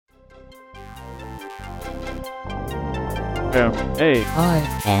I-N-M-E-N-U.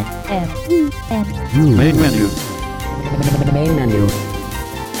 Main menu. Main menu.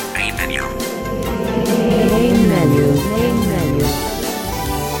 Main menu. Main menu. Main menu.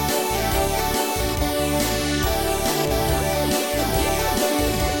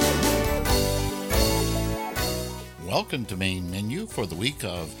 Welcome to Main Menu for the week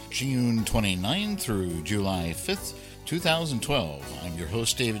of June 29 through July 5th, 2012. I'm your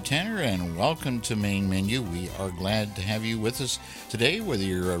host, David Tanner, and welcome to Main Menu. We are glad to have you with us today, whether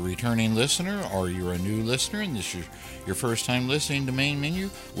you're a returning listener or you're a new listener and this is your first time listening to Main Menu.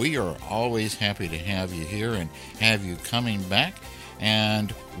 We are always happy to have you here and have you coming back,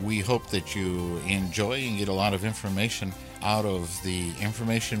 and we hope that you enjoy and get a lot of information out of the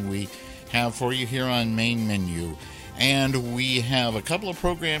information we have for you here on Main Menu. And we have a couple of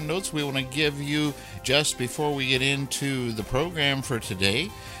program notes we want to give you just before we get into the program for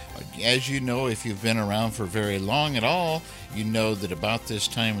today. As you know, if you've been around for very long at all, you know that about this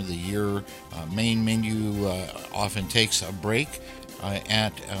time of the year, Main Menu often takes a break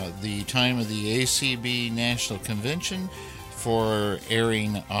at the time of the ACB National Convention for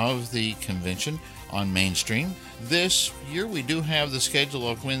airing of the convention on Mainstream. This year we do have the schedule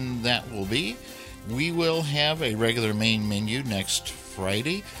of when that will be. We will have a regular Main Menu next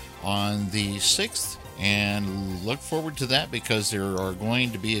Friday on the 6th, and look forward to that because there are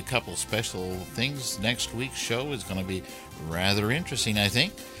going to be a couple special things. Next week's show is going to be rather interesting, I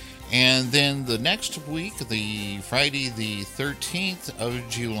think. And then the next week, the Friday the 13th of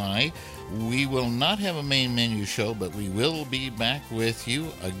July, we will not have a Main Menu show, but we will be back with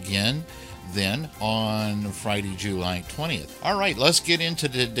you again then on Friday, July 20th. All right, let's get into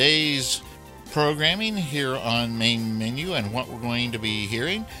today's programming here on Main Menu and what we're going to be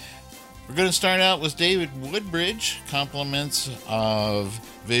hearing. We're going to start out with David Woodbridge, compliments of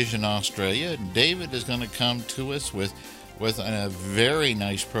Vision Australia. David is going to come to us with a very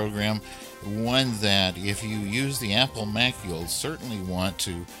nice program, one that if you use the Apple Mac, you'll certainly want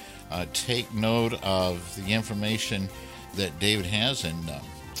to take note of the information that David has. And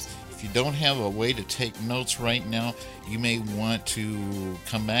if you don't have a way to take notes right now, you may want to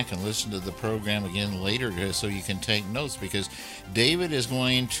come back and listen to the program again later so you can take notes, because David is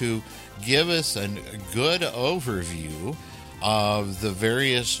going to give us a good overview of the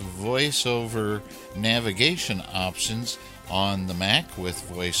various voiceover navigation options on the Mac with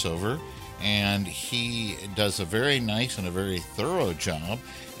VoiceOver, and he does a very nice and a very thorough job.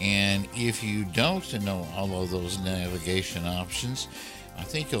 And if you don't know all of those navigation options, I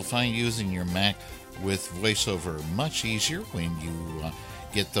think you'll find using your Mac with VoiceOver much easier when you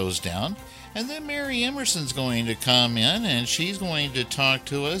get those down. And then Mary Emerson's going to come in, and she's going to talk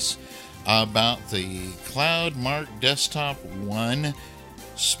to us about the CloudMark Desktop One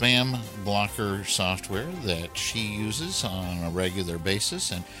spam blocker software that she uses on a regular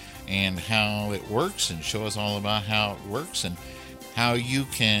basis, and how it works, and show us all about how it works and how you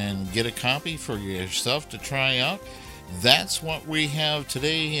can get a copy for yourself to try out. That's what we have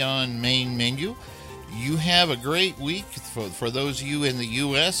today on Main Menu. You have a great week. For those of you in the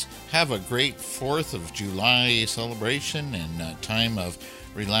U.S., have a great 4th of July celebration and time of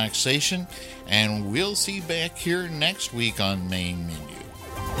relaxation. And we'll see you back here next week on Main Menu.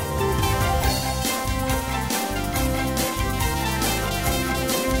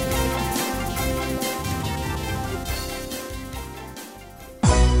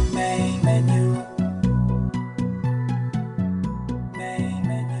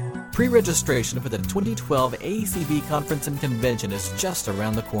 Pre-registration for the 2012 ACB Conference and Convention is just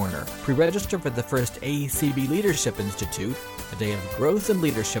around the corner. Pre-register for the first ACB Leadership Institute, a day of growth and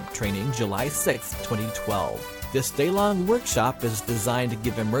leadership training, July 6, 2012. This day-long workshop is designed to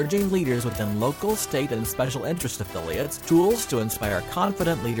give emerging leaders within local, state, and special interest affiliates tools to inspire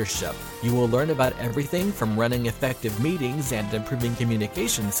confident leadership. You will learn about everything from running effective meetings and improving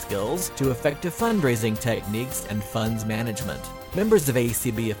communication skills to effective fundraising techniques and funds management. Members of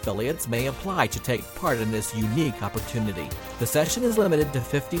ACB affiliates may apply to take part in this unique opportunity. The session is limited to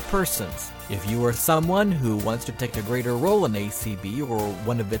 50 persons. If you are someone who wants to take a greater role in ACB or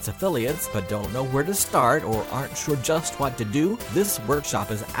one of its affiliates but don't know where to start or aren't sure just what to do, this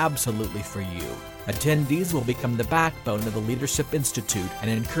workshop is absolutely for you. Attendees will become the backbone of the Leadership Institute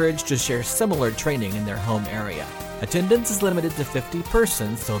and encouraged to share similar training in their home area. Attendance is limited to 50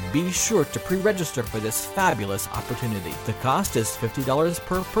 persons, so be sure to pre-register for this fabulous opportunity. The cost is $50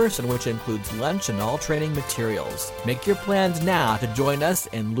 per person, which includes lunch and all training materials. Make your plans now to join us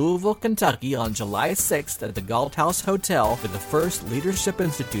in Louisville, Kentucky on July 6th at the Galt House Hotel for the first Leadership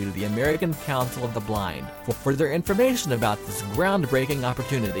Institute of the American Council of the Blind. For further information about this groundbreaking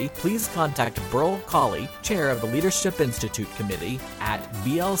opportunity, please contact Burl Carol Colley, Chair of the Leadership Institute Committee, at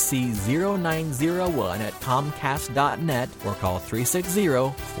VLC0901@comcast.net or call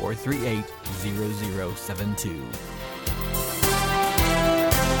 360-438-0072.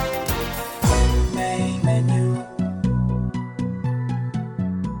 Main menu.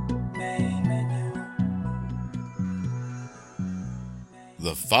 Main menu.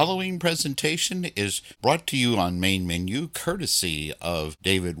 The following presentation is brought to you on Main Menu courtesy of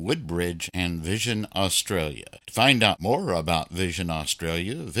David Woodbridge and Vision Australia. To find out more about Vision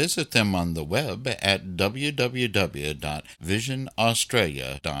Australia, visit them on the web at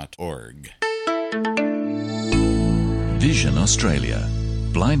www.visionaustralia.org. Vision Australia.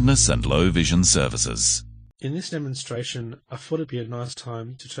 Blindness and low vision services. In this demonstration, I thought it'd be a nice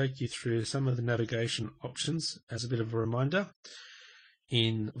time to take you through some of the navigation options as a bit of a reminder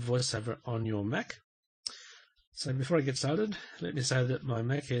in VoiceOver on your Mac. So before I get started, let me say that my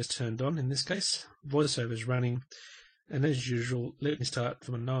Mac is turned on in this case. VoiceOver is running, and as usual, let me start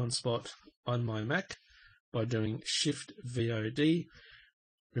from a known spot on my Mac by doing Shift VOD,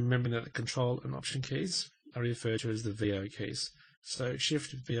 remembering that the Control and Option keys are referred to as the VO keys. So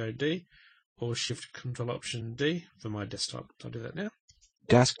Shift VOD or Shift Control Option D for my desktop. So I'll do that now.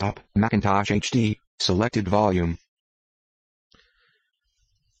 Desktop, Macintosh HD, selected volume.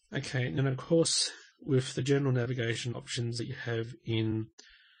 Okay, and then of course, with the general navigation options that you have in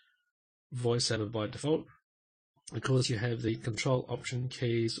VoiceOver by default, of course you have the Control Option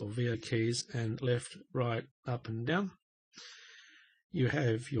keys or VO keys and left, right, up and down. You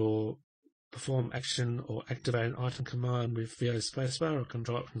have your Perform Action or Activate an Item command with VO spacebar or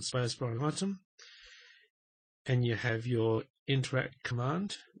Control Option spacebar on item. And you have your Interact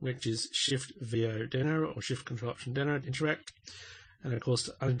command, which is Shift VO down arrow or Shift Control Option down arrow to interact. And of course,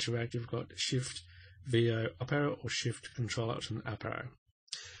 to uninteract, you've got Shift VO up arrow or Shift Control Option up arrow.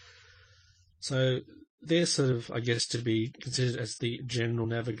 So they're sort of, I guess, to be considered as the general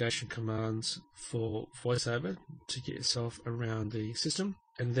navigation commands for VoiceOver to get yourself around the system.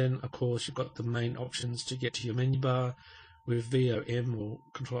 And then, of course, you've got the main options to get to your menu bar with VOM or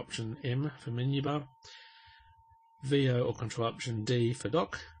Control Option M for menu bar, VO or Control Option D for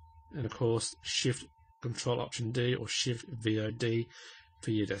dock, and of course, Shift Control Option D or Shift VOD for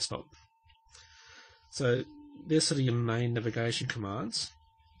your desktop. So they're sort of your main navigation commands.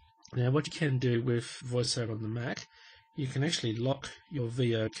 Now what you can do with VoiceOver on the Mac, you can actually lock your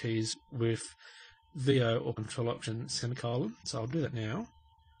VO keys with VO or Control Option semicolon. So I'll do that now.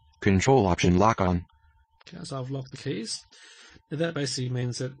 Control Option lock on. Okay, so I've locked the keys. Now that basically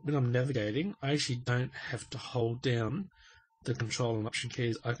means that when I'm navigating, I actually don't have to hold down the Control and Option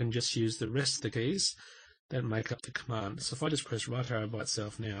keys. I can just use the rest of the keys that make up the command. So if I just press right arrow by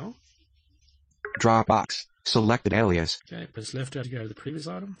itself now. Dropbox, selected alias. Okay, press left arrow to go to the previous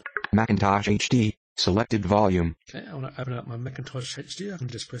item. Macintosh HD, selected volume. Okay, I want to open up my Macintosh HD. I can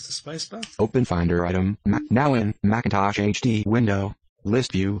just press the spacebar. Open Finder item. Now in Macintosh HD window.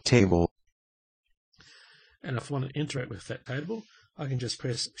 List view table. And if I want to interact with that table, I can just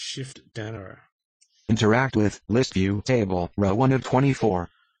press Shift down arrow. Interact with list view table, row 1 of 24.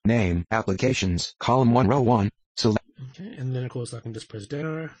 Name, applications, column 1, row 1. Select. Okay, and then of course I can just press down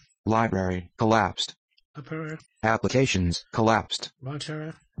arrow, Library, collapsed. up arrow, Applications, collapsed. right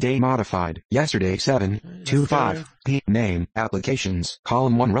arrow. Day modified, yesterday 7/25. P. Name, applications,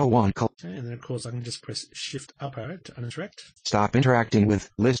 column 1, row 1. Okay, and then of course I can just press Shift up arrow to uninteract. Stop interacting with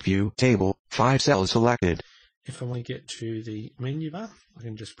list view table, 5 cells selected. If I want to get to the menu bar, I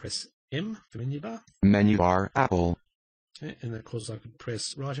can just press M for menu bar. Menu bar, Apple. Okay, and then of course I can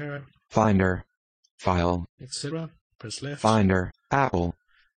press right arrow, Finder. File. etc. Press left. Finder. Apple.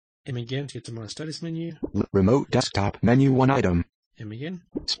 M again to get to my status menu. Remote desktop menu 1 item. M again.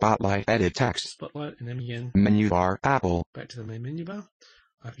 Spotlight edit text. Spotlight and M again. Menu bar. Apple. Back to the main menu bar.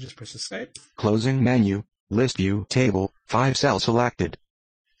 I can just press escape. Closing menu. List view table. 5 cells selected.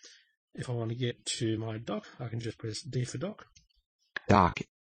 If I want to get to my dock, I can just press D for dock. Dock.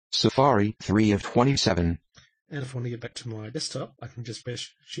 Safari 3 of 27. And if I want to get back to my desktop, I can just press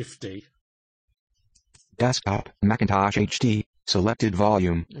Shift D. Desktop, Macintosh HD, selected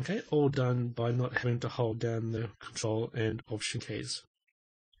volume. Okay, all done by not having to hold down the Control and Option keys.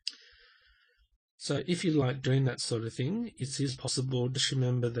 So if you like doing that sort of thing, it is possible. Just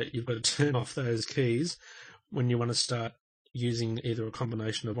remember that you've got to turn off those keys when you want to start using either a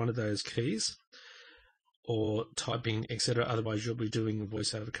combination of one of those keys or typing, etc. Otherwise, you'll be doing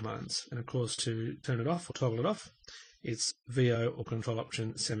VoiceOver commands. And of course, to turn it off or toggle it off, it's VO or Control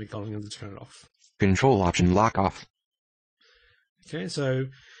Option semicolon and to turn it off. Control Option lock off. Okay, so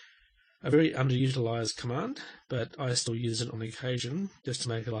A very underutilized command, but I still use it on occasion just to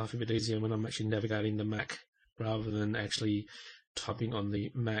make life a bit easier when I'm actually navigating the Mac rather than actually typing on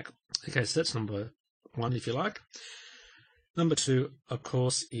the Mac. Okay, so that's number 1 if you like. Number 2, of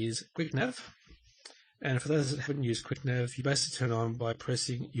course, is QuickNav. And for those that haven't used QuickNav, you basically turn on by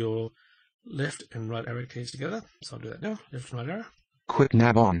pressing your left and right arrow keys together. So I'll do that now, left and right arrow. Quick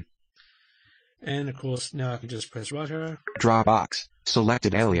nav on. And of course, now I can just press right arrow. Dropbox.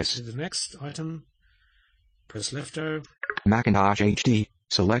 Selected To alias. the next item, press left arrow. Macintosh HD.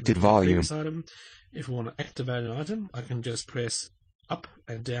 Selected volume. Previous item. If I want to activate an item, I can just press up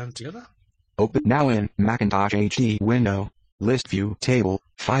and down together. Open now in Macintosh HD window. List view table.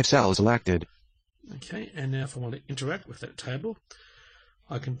 5 cells selected. Okay, and now if I want to interact with that table,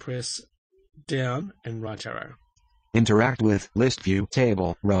 I can press down and right arrow. Interact with list view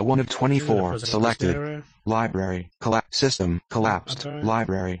table. Row 1 of Then I 24. press Selected. down arrow. Library. System. Collapsed. Up arrow.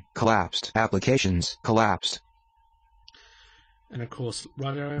 Library. Collapsed. Applications. Collapsed. And of course,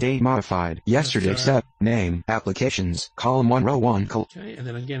 right arrow. Date modified. Yesterday arrow. except. Name. Applications. Column 1 row 1. Okay, and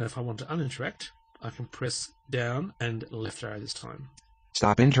then again, if I want to uninteract, I can press down and left arrow this time.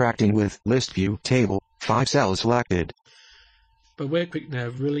 Stop interacting with list view table. 5 cells selected. But where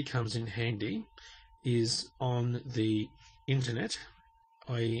QuickNav really comes in handy is on the internet,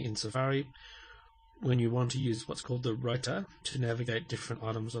 i.e. in Safari, when you want to use what's called the rotor to navigate different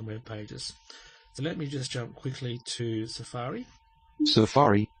items on web pages. So let me just jump quickly to Safari.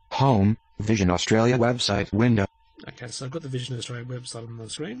 Safari. Home. Vision Australia website window. Okay, so I've got the Vision Australia website on the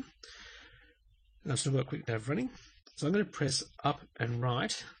screen. And I've still got QuickNav running. So I'm going to press up and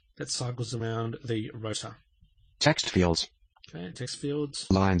right. That cycles around the rotor. Text fields. Okay, text fields,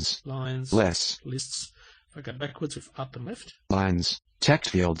 Lines. lines, Lists. lists. If I go backwards with up and left, Lines.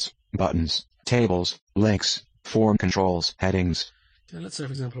 Text fields. Buttons. Tables. Links. Form controls. Headings. okay, let's say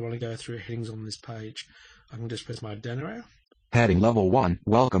for example I want to go through headings on this page. I can just press my down arrow, Heading level 1.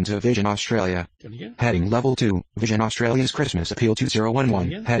 Welcome to Vision Australia. down again, Heading level 2. Vision Australia's Christmas Appeal 2011.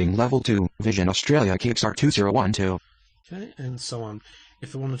 Again. Heading level 2. Vision Australia Kickstart 2012. okay, and so on.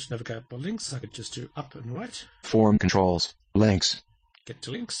 If I wanted to navigate by links, I could just do up and right, Form controls. Links. get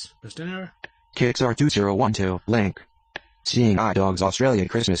to links, press down arrow, Kickstart 2012. Link. Seeing Eye Dogs Australia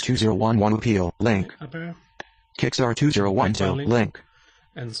Christmas 2011 Appeal. Link. up arrow, Kickstart 2012. Link.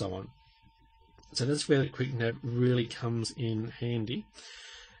 and so on. So that's where the QuickNav really comes in handy.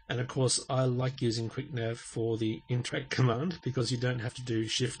 And of course, I like using QuickNav for the interact command because you don't have to do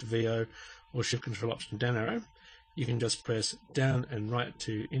Shift VO or Shift Control Option down arrow. You can just press down and right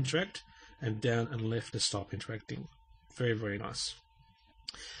to interact and down and left to stop interacting. Very, very nice.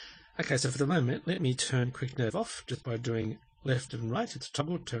 Okay, so for the moment, let me turn QuickNav off just by doing left and right. It's a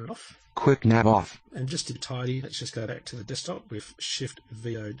toggle, turn it off. Quick nav off. And just to be tidy, let's just go back to the desktop with Shift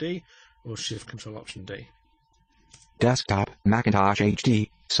VOD or Shift Control Option D. Desktop. Macintosh HD.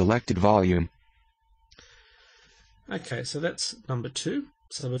 Selected volume. Okay, so that's number 2.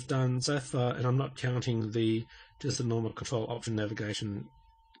 So we've done so far, and I'm not counting just the normal Control Option navigation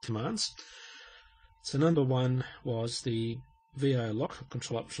commands. So number 1 was the VO lock,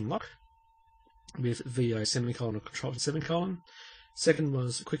 Control Option lock, with VO semicolon or Control Option semicolon. Second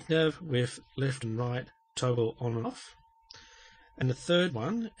was QuickNav with left and right toggle on and off. And the third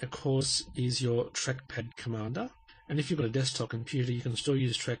one, of course, is your trackpad commander. And if you've got a desktop computer, you can still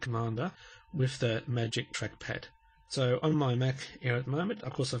use Track Commander with the Magic Trackpad. So on my Mac here at the moment,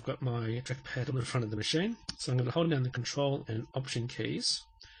 of course, I've got my trackpad up in front of the machine. So I'm going to hold down the Control and Option keys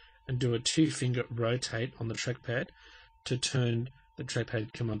and do a 2-finger rotate on the trackpad to turn the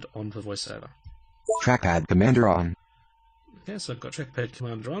trackpad command on for VoiceOver. Trackpad commander on. Okay, so I've got trackpad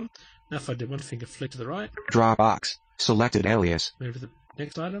commander on. Now if I do 1-finger flick to the right, Dropbox. Selected alias. move to the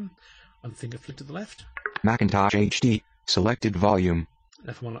next item, 1-finger flick to the left. Macintosh HD. Selected volume. And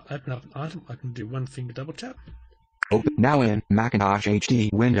if I want to open up an item, I can do 1-finger double tap. Open now in Macintosh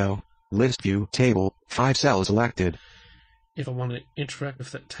HD window. List view table. 5 cells selected. If I want to interact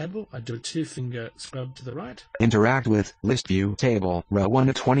with that table, I do a 2-finger scrub to the right. Interact with list view table. Row 1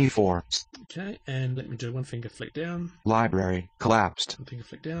 of 24. Okay, and let me do 1-finger flick down, Library. Collapsed. 1-finger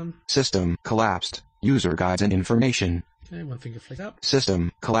flick down. System. Collapsed. User guides and information. Okay, 1-finger flick up,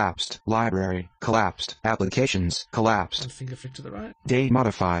 System. Collapsed. Library. Collapsed. Applications. Collapsed. 1-finger flick to the right. Date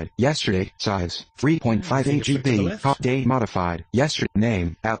modified. Yesterday. Size. 3.58 Flick to the GB. left. Top date modified. Yesterday.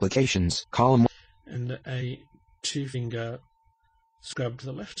 Name. Applications. Column. And a 2-finger scrub to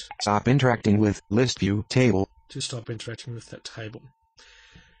the left Stop interacting with list view table. to stop interacting with that table.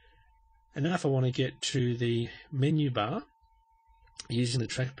 And now if I want to get to the menu bar using the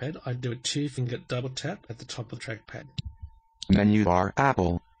trackpad, I do a 2-finger double tap at the top of the trackpad. Menu bar.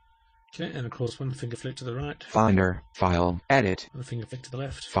 Apple. Okay, and of course one finger flick to the right, Finder, File, Edit, one finger flick to the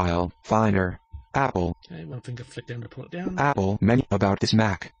left. File, Finder, Apple, Okay, one finger flick down to pull it down. Apple, Menu, About This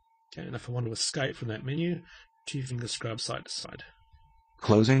Mac, Okay, and if I want to escape from that menu, 2 finger scrub side to side.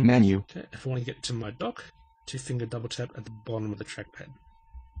 Closing Menu, Okay, if I want to get to my dock, 2 finger double tap at the bottom of the trackpad.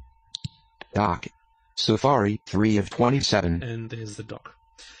 Dock, Safari, 3 of 27, And there's the dock.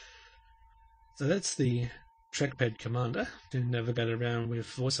 So that's the trackpad commander to navigate around with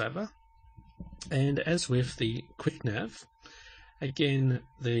VoiceOver. And as with the Quick Nav, again,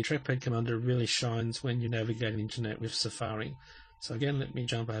 the trackpad commander really shines when you navigate the internet with Safari. So again, let me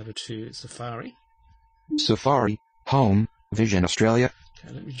jump over to Safari. Safari, Home, Vision Australia,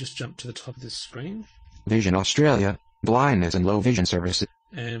 Okay, let me just jump to the top of this screen. Vision Australia, Blindness and Low Vision Services,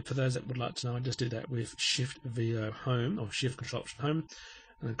 And for those that would like to know, I just did that with Shift VO Home or Shift Control Option Home.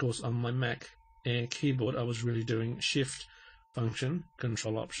 And of course, on my Mac Air keyboard, I was really doing Shift Function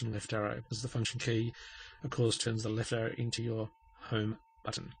Control Option Left Arrow, because the function key, of course, turns the left arrow into your Home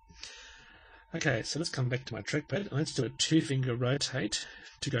button. Okay, so let's come back to my trackpad. Let's do a 2 finger rotate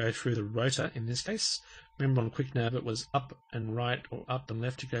to go through the rotor in this case. Remember on Quick Nav it was up and right or up and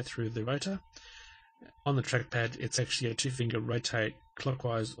left to go through the rotor. On the trackpad, it's actually a 2 finger rotate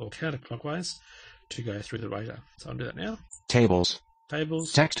clockwise or counterclockwise to go through the rotor. So I'll do that now. Tables,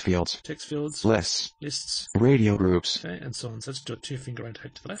 Tables, Text Fields, text fields, Lists, lists, Radio Groups, okay, and so on. So let's do a 2 finger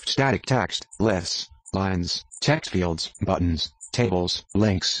rotate to the left. Static Text, Lists, Lines, Text Fields, Buttons, Tables,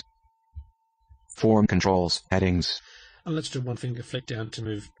 Links, Form Controls, Headings, And let's do 1 finger flick down to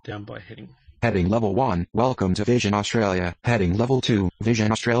move down by heading. Heading Level 1, Welcome to Vision Australia. Heading Level 2,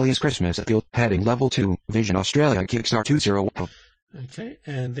 Vision Australia's Christmas Appeal. Heading Level 2, Vision Australia Kickstart 201. Okay,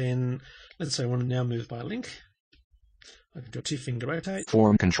 and then let's say I want to now move by a link. I can do a 2 finger rotate.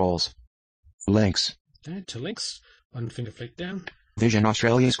 Form Controls, Links, Okay, to links. 1 finger flick down. Vision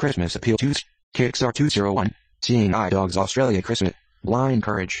Australia's Christmas Appeal 2, Kickstart 201. Seeing Eye Dogs Australia Christmas, Blind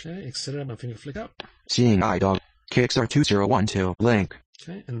Courage. Okay, etc. 1 finger flick up. Seeing Eye Dog, Kickstart 2012, Link.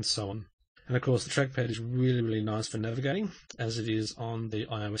 Okay, and so on. And of course, the trackpad is really, really nice for navigating, as it is on the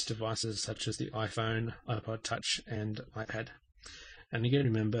iOS devices such as the iPhone, iPod Touch, and iPad. And again,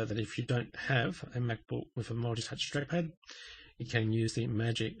 remember that if you don't have a MacBook with a multi-touch trackpad, you can use the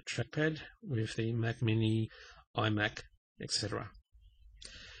Magic Trackpad with the Mac Mini, iMac, etc.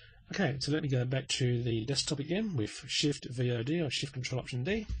 Okay, so let me go back to the desktop again with Shift VOD or Shift Control Option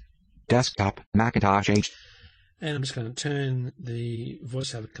D. Desktop, Macintosh H. And I'm just going to turn the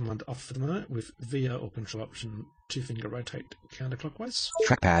VoiceOver command off for the moment with VO or Control Option 2 finger rotate counterclockwise.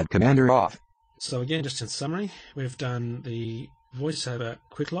 Trackpad Commander off. So again, just in summary, we've done the VoiceOver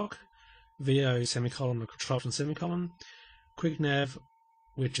Quick Lock, VO semicolon or Control Option semicolon, Quick Nav,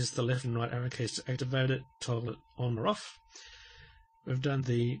 which is the left and right arrow keys to activate it, toggle it on or off. We've done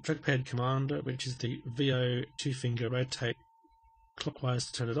the Trackpad Commander, which is the VO 2 finger rotate clockwise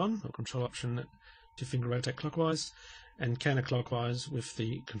to turn it on, or Control Option 2 finger rotate clockwise, and counterclockwise with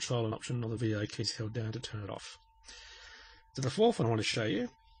the Control and Option or the VO keys held down to turn it off. So the fourth one I want to show you,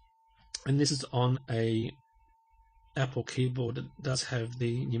 and this is on a Apple keyboard that does have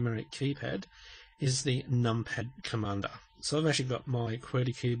the numeric keypad, is the Numpad Commander. So I've actually got my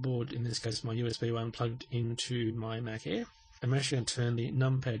QWERTY keyboard, in this case my USB one, plugged into my Mac Air. I'm actually going to turn the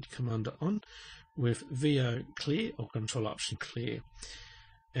Numpad Commander on with VO clear or Control Option clear.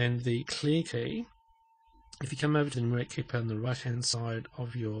 And the clear key, if you come over to the numeric keypad on the right hand side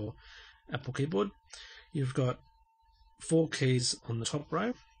of your Apple keyboard, you've got 4 keys on the top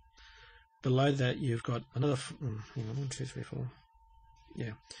row. Below that you've got another, hang on, 1, 2, 3, 4.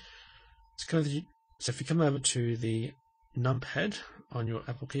 Yeah. So if you come over to the numpad on your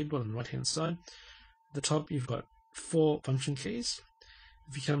Apple keyboard on the right hand side, at the top you've got 4 function keys.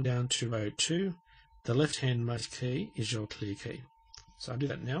 If you come down to row 2, the left handmost key is your clear key. So I'll do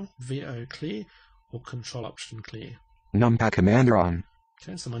that now. VO clear or Control Option clear. Numpad Commander on.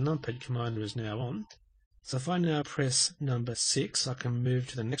 Okay, so my Numpad Commander is now on. So if I now press number 6, I can move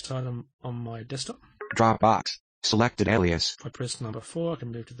to the next item on my desktop. Dropbox, selected alias. If I press number 4, I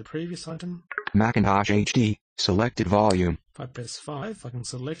can move to the previous item. Macintosh HD, selected volume. If I press 5, I can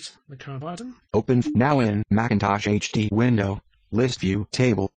select the current item. Open now in Macintosh HD window. List view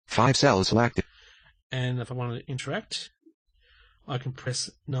table, 5 cells selected. And if I want to interact, I can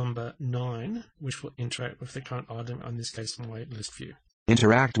press number 9, which will interact with the current item, in this case my list view.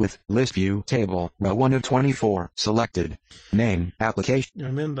 Interact with list view table, row 1 of 24, selected. Name, application. Now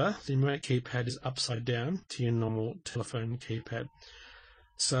remember, the numeric keypad is upside down to your normal telephone keypad.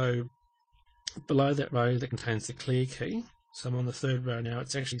 So below that row that contains the clear key, so I'm on the 3rd row now,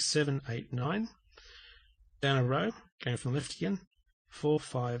 it's actually 7, 8, 9. Down a row, going from the left again, 4,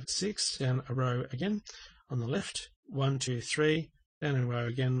 5, 6, down a row again. On the left, 1, 2, 3, down a row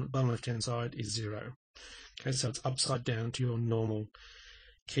again. Bottom left-hand side is 0. Okay, so it's upside down to your normal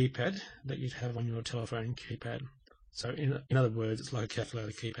keypad that you'd have on your telephone keypad. So in other words, it's like a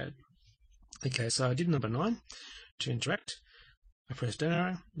calculator keypad. Okay, so I did number 9 to interact. I press down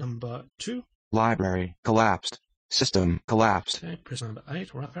arrow. Number 2. Library collapsed. System collapsed. Okay, press number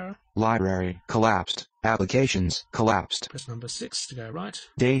 8 or up arrow. Library collapsed. Applications collapsed. Press number 6 to go right.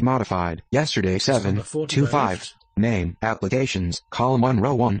 Date modified. Yesterday Press number 4 to go 7/25. left. Name. Applications. Column 1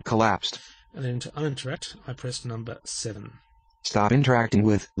 row 1 collapsed. And then to uninteract, I press number 7. Stop interacting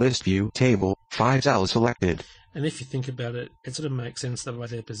with list view table. 5 cells selected. And if you think about it, it sort of makes sense the way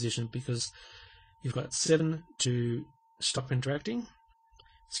they're positioned because you've got 7 to stop interacting.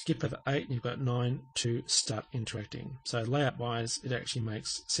 Skip over 8 and you've got 9 to start interacting. So layout wise, it actually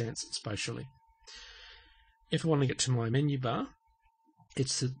makes sense spatially. If I want to get to my menu bar,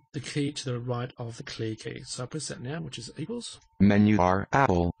 it's the key to the right of the clear key. So I press that now, which is equals. Menu bar.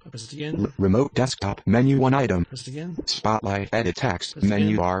 Apple. I press it again. Remote desktop. Menu 1 item. Press it again. Spotlight. Edit text. Press Menu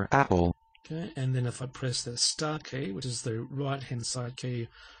again. bar. Apple. Okay, and then if I press the start key, which is the right hand side key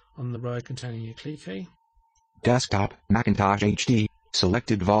on the row containing your clear key, Desktop. Macintosh HD.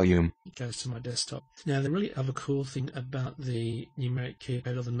 Selected volume. it goes to my desktop. Now, the really other cool thing about the numeric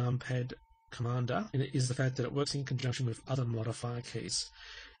keypad or the numpad commander is the fact that it works in conjunction with other modifier keys,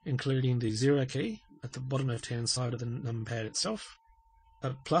 including the 0 key at the bottom left-hand side of the numpad itself,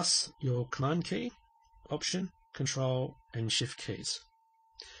 plus your command key, option, control, and shift keys.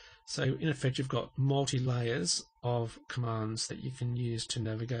 So, in effect, you've got multi-layers of commands that you can use to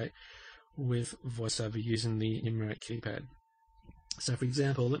navigate with VoiceOver using the numeric keypad. So for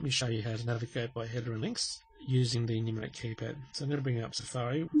example, let me show you how to navigate by header and links using the numeric keypad. So I'm going to bring up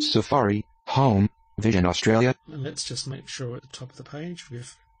Safari, Safari. Home. Vision Australia. and let's just make sure at the top of the page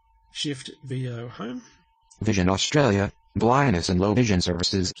with Shift VO Home. Vision Australia. Blindness and low vision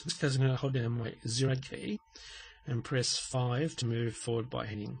services. So in this case, I'm going to hold down my 0 key and press 5 to move forward by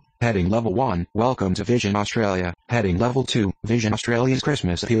heading. Heading level 1. Welcome to Vision Australia. Heading level 2. Vision Australia's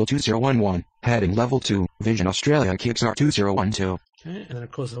Christmas Appeal 2011. Heading level 2. Vision Australia Kickstart 2012. Okay, and then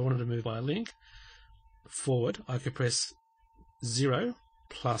of course, if I wanted to move by a link forward, I could press 0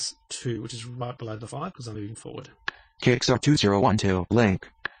 plus 2, which is right below the 5 because I'm moving forward. Kickstart 2012. Link.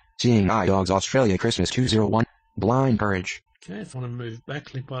 Seeing Eye Dogs Australia Christmas 201. Blind Courage. Okay, if I want to move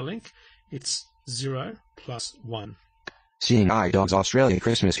back link by link, it's 0 plus 1. Seeing Eye Dogs Australia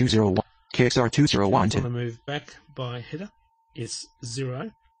Christmas 201. Kickstart If I want 2012. to move back by header, it's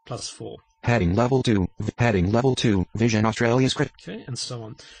 0 plus 4. Heading level 2. Heading level 2. Vision Australia's Christmas. Okay, and so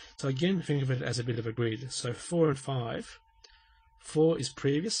on. So again, think of it as a bit of a grid. So 4 and 5. 4 is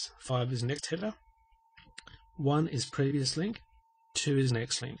previous, 5 is next header, 1 is previous link, 2 is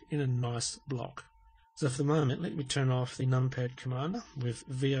next link in a nice block. So for the moment, let me turn off the numpad commander with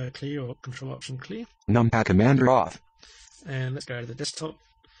VO clear or control option clear. Numpad commander off. And let's go to the desktop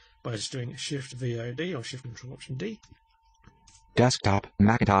by just doing Shift VOD or Shift Control Option D. Desktop.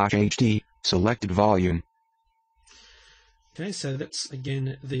 Macintosh HD. Selected volume. Okay, so that's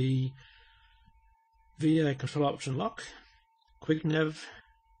again the VO Control Option lock, Quick Nav,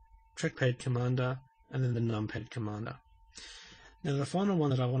 Trackpad Commander, and then the Numpad Commander. Now the final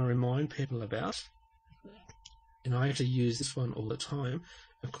one that I want to remind people about, and I actually use this one all the time,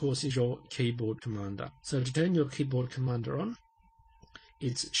 of course, is your keyboard commander. So to turn your keyboard commander on,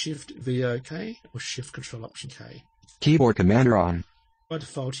 it's Shift VOK or Shift Control Option K. Keyboard commander on. By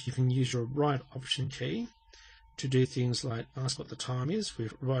default, you can use your right option key to do things like ask what the time is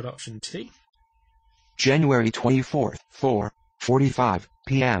with right option T. January 24th, 4:45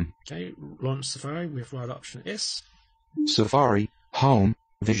 p.m. Okay, launch Safari with right option S. Safari. Home.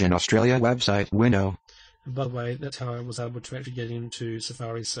 Vision Australia website window. And by the way, that's how I was able to actually get into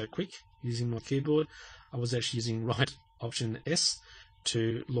Safari so quick using my keyboard. I was actually using right option S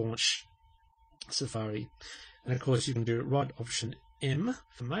to launch Safari. And of course, you can do right option M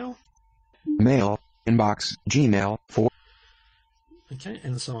for mail. Mail. Inbox. Gmail. 4. Okay,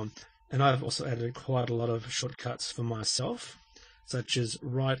 and so on. And I've also added quite a lot of shortcuts for myself, such as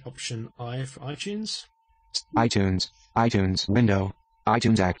right option I for iTunes. iTunes. iTunes window.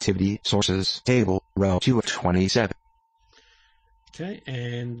 iTunes activity sources table row 2 of 27. Okay,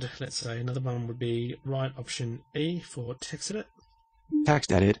 and let's say another one would be right option E for text edit.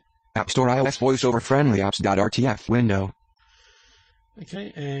 Text edit. App Store iOS voiceover friendly apps.rtf window.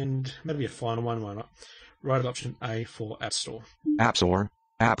 Okay, and maybe a final one, why not? Right option A for App Store. App Store.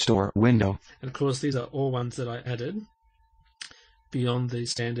 App Store window. And of course, these are all ones that I added beyond the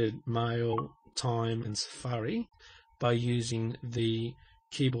standard Mail, Time, and Safari by using the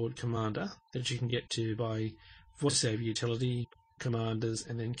keyboard commander that you can get to by VoiceOver utility, commanders,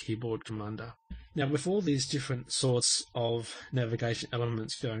 and then keyboard commander. Now, with all these different sorts of navigation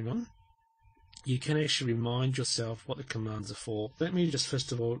elements going on, you can actually remind yourself what the commands are for. Let me just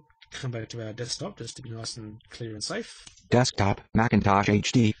first of all come back to our desktop just to be nice and clear and safe. Desktop, Macintosh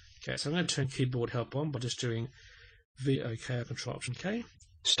HD. Okay, so I'm going to turn keyboard help on by just doing VOK or Control Option K.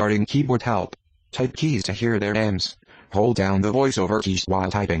 Starting keyboard help. Type keys to hear their names. Hold down the voiceover keys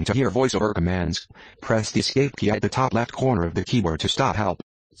while typing to hear voiceover commands. Press the escape key at the top left corner of the keyboard to stop help.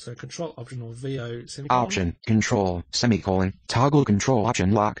 So Control Option or VO semicolon. Option, Control, semicolon, toggle Control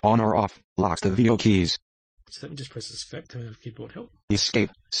Option lock on or off, locks the VO keys. So let me just press escape, coming out of keyboard help. Escape,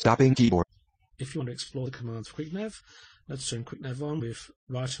 stopping keyboard. If you want to explore the commands for QuickNav, let's turn QuickNav on with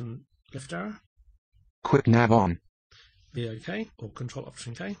right and left arrow. Quick nav on. VOK or Control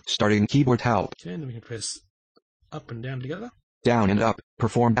Option K. Starting keyboard help. Okay, and then we can press up and down together. Down and up,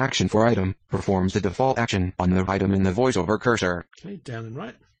 perform action for item, performs the default action on the item in the voiceover cursor. Okay, down and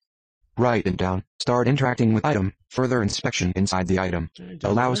right. Right and down, start interacting with item, further inspection inside the item. Okay,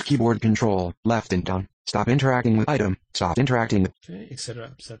 down Allows and keyboard control, left and down, stop interacting with item, stop interacting with okay,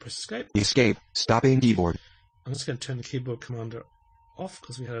 etc. So press escape. escape, stopping keyboard. I'm just going to turn the keyboard commander off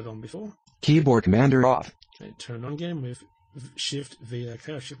because we had it on before. Keyboard commander off. Okay, turn it on again with Shift VOK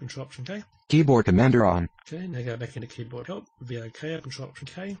or Shift Control Option K. Keyboard commander on. Okay, now go back into keyboard help, VOK or Control Option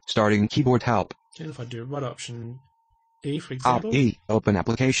K. Starting keyboard help. Okay, if I do right option E, for Op example. E, open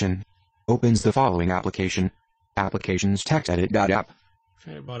application. Opens the following application. Applications text edit.app.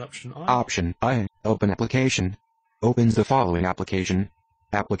 Okay, right option I. Option I, open application. Opens the following application.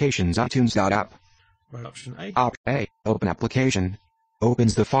 Applications iTunes.app. Right option A. Op A, open application.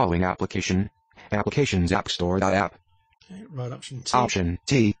 Opens the following application. Applications App Store.app. Okay, right option T. Option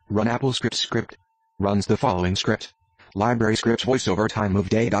T, run Apple script. Runs the following script. Library scripts voiceover time of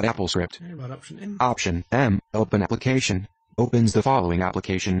day.apple script. Okay, right option M. Option M, open application. Opens the following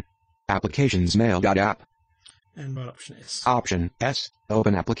application. Applications mail.app. And right option S. Option S,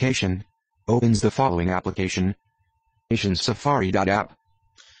 open application. Opens the following application. Applications Safari.app.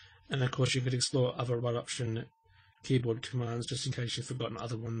 And of course you could explore other right option keyboard commands just in case you've forgotten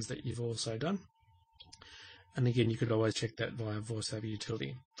other ones that you've also done. And again, you could always check that via VoiceOver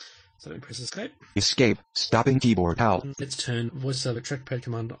utility. So let me press escape. Escape, stopping keyboard help. Let's turn VoiceOver trackpad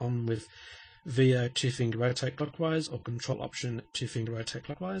command on with VO 2-finger rotate clockwise or Control Option 2-finger rotate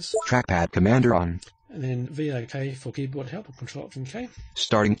clockwise. Trackpad commander on. And then VOK for keyboard help or Control Option K.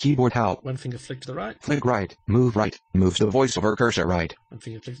 Starting keyboard help. One finger flick to the right. Flick right, moves the voiceover cursor right. One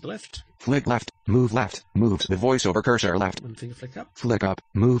finger flick to the left. Flick left, moves the voiceover cursor left. One finger flick up. Flick up,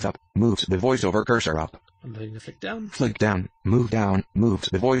 moves the voiceover cursor up. One finger flick down. Flick down, moves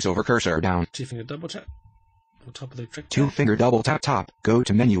the voiceover cursor down. 2-finger double tap on top of the trackpad. 2-finger double tap top, go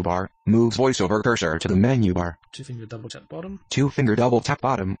to menu bar, moves voiceover cursor to the menu bar. 2-finger double tap bottom. 2-finger double tap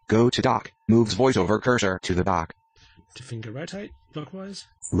bottom, go to dock, moves voiceover cursor to the dock. 2-finger rotate clockwise.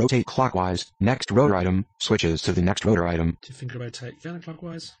 Rotate clockwise, next rotor item, switches to the next rotor item. 2-finger rotate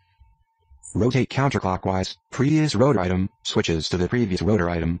counterclockwise. Rotate counterclockwise, previous rotor item, switches to the previous rotor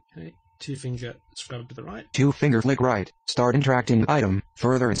item. Okay. 2-finger scrub to the right. 2-finger flick right, start interacting with item,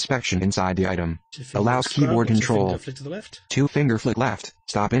 further inspection inside the item. 2-finger Allows scrub keyboard or control. 2-finger flick to the left. 2-finger flick left,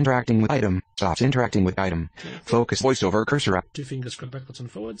 stop interacting with item, stops interacting with item. Focus voiceover cursor up. 2-finger scrub backwards and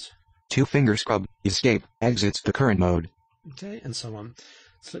forwards. 2-finger scrub, escape, exits the current mode. Okay, and so on.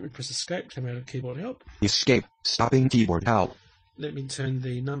 So let me press escape, come out of keyboard help. Escape, stopping keyboard help. Let me turn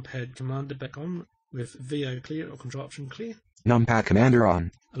the numpad commander back on with VO clear or Control Option clear. Numpad commander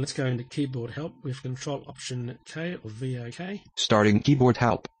on. And let's go into keyboard help with Control Option K or VOK. Starting keyboard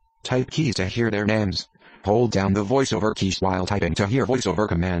help. Type keys to hear their names. Hold down the voiceover keys while typing to hear voiceover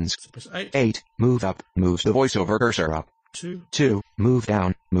commands. So press 8. 8, move up, moves the voiceover cursor up. 2. 2, move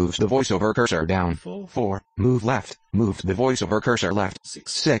down, moves the voiceover cursor down. 4. 4, move left, moves the voiceover cursor left.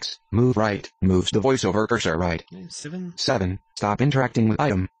 6. 6, move right, moves the voiceover cursor right. 7. 7, stop interacting with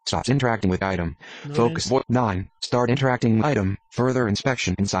item, stops interacting with item. 9. Focus 9, start interacting with item, further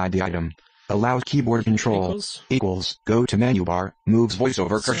inspection inside the item. Allows keyboard control. Equals, go to menu bar, moves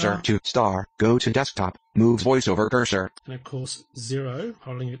voiceover cursor to star, go to desktop, moves voiceover cursor. And of course 0,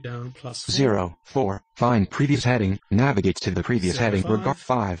 holding it down, plus 4. 0, 4, find previous heading, navigates to the previous 0, heading.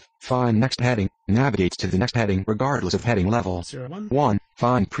 5, find next heading, navigates to the next heading regardless of heading level. 0, 1. 1,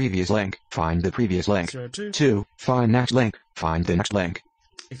 find previous link, find the previous link. 0, 2. 2, find next link, find the next link.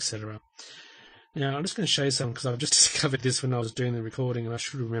 Etc. Now I'm just going to show you something because I've just discovered this when I was doing the recording and I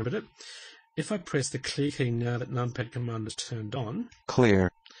should have remembered it. If I press the clear key now that numpad command is turned on,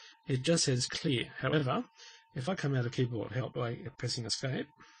 Clear. it just says clear. However, If I come out of keyboard help by pressing escape,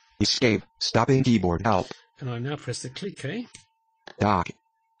 stopping keyboard help, and I now press the click key, dock,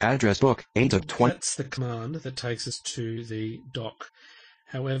 address book, 8 of 20. That's the command that takes us to the dock.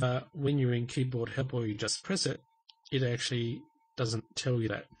 However, when you're in keyboard help or you just press it, it actually doesn't tell you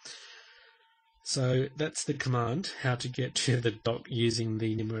that. So that's the command, how to get to the dock using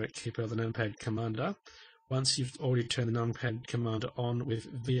the numeric keeper of the numpad commander. Once you've already turned the numpad commander on with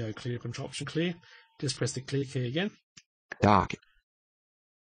VO clear, control option clear, just press the clear key again. Dock.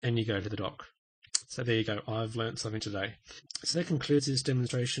 And you go to the dock. So there you go, I've learnt something today. So that concludes this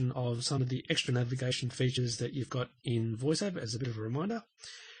demonstration of some of the extra navigation features that you've got in VoiceOver as a bit of a reminder.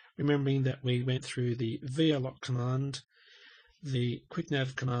 Remembering that we went through the VO lock command, the quick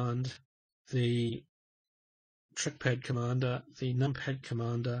nav command, the trackpad commander, the numpad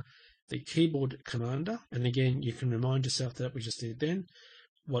commander, the keyboard commander, and again you can remind yourself that we just did then,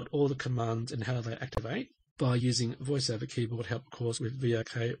 what all the commands and how they activate by using VoiceOver keyboard help, of course, with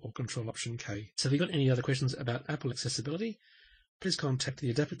VOK or Control Option K. So if you've got any other questions about Apple accessibility, please contact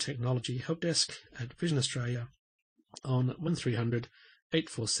the Adaptive Technology Help Desk at Vision Australia on 1300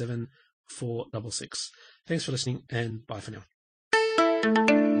 847 466. Thanks for listening and bye for now.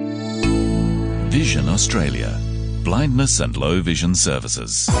 Vision Australia. Blindness and low vision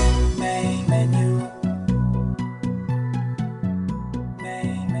services. Main menu.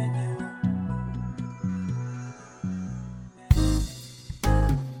 Main menu.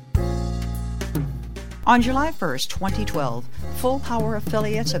 On July 1st, 2012, Full Power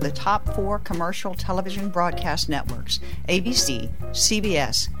affiliates of the top 4 commercial television broadcast networks, ABC,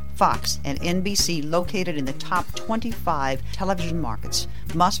 CBS, Fox, and NBC, located in the top 25 television markets,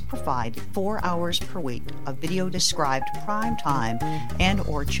 must provide 4 hours per week of video-described prime time and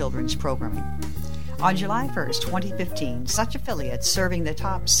or children's programming. On July 1st, 2015, such affiliates serving the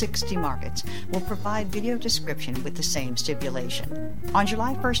top 60 markets will provide video description with the same stipulation. On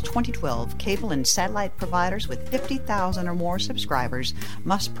July 1st, 2012, cable and satellite providers with 50,000 or more subscribers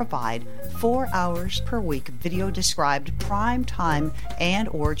must provide 4 hours per week video described prime time and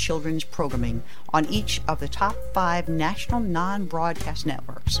or children's programming on each of the top 5 national non-broadcast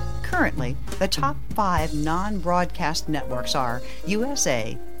networks. Currently, the top 5 non-broadcast networks are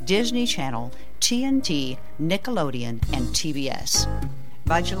USA, Disney Channel, TNT, Nickelodeon, and TBS.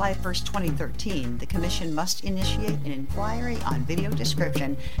 By July 1st, 2013, the Commission must initiate an inquiry on video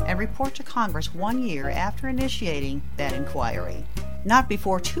description and report to Congress 1 year after initiating that inquiry. Not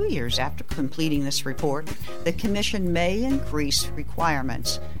before 2 years after completing this report, the Commission may increase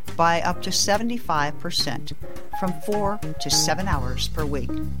requirements by up to 75%, from 4 to 7 hours per week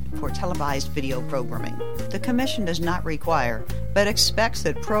for televised video programming. The Commission does not require, but expects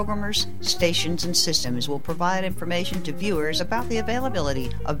that programmers, stations, and systems will provide information to viewers about the availability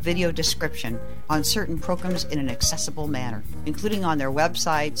of video description on certain programs in an accessible manner, including on their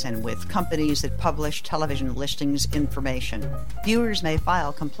websites and with companies that publish television listings information. Viewers may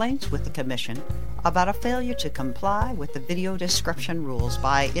file complaints with the Commission about a failure to comply with the video description rules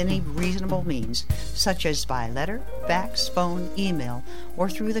by any reasonable means, such as by letter, fax, phone, email, or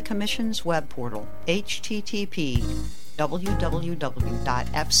through the Commission's web portal,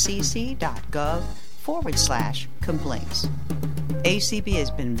 http://www.fcc.gov/complaints. ACB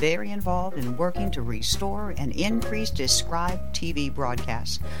has been very involved in working to restore and increase described TV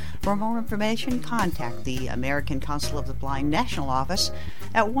broadcasts. For more information, contact the American Council of the Blind National Office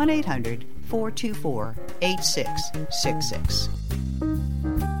at 1-800-424-8666.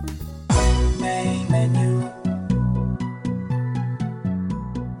 Main menu.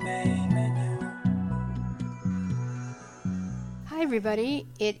 Main menu. Hi everybody,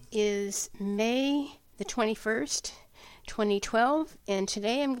 it is May the 21st, 2012, and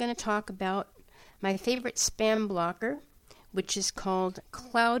today I'm going to talk about my favorite spam blocker, which is called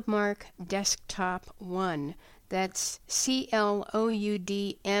CloudMark Desktop 1. That's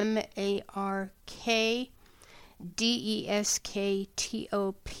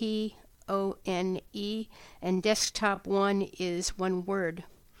CloudMarkDesktopone, and Desktop 1 is one word.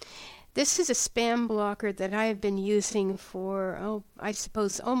 This is a spam blocker that I have been using for, I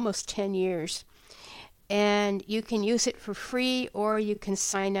suppose, almost 10 years. And you can use it for free, or you can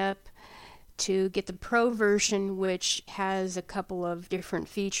sign up to get the pro version, which has a couple of different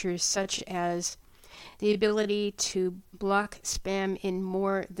features, such as the ability to block spam in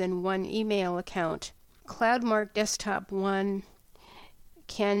more than one email account. CloudMark Desktop 1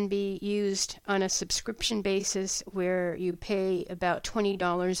 can be used on a subscription basis where you pay about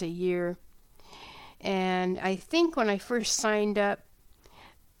 $20 a year. And I think when I first signed up,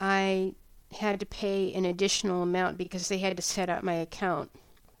 I had to pay an additional amount because they had to set up my account,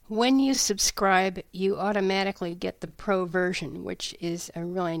 When you subscribe, you automatically get the Pro version, which is a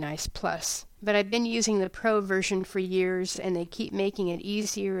really nice plus. But I've been using the Pro version for years, and they keep making it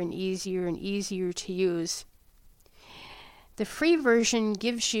easier and easier and easier to use. The free version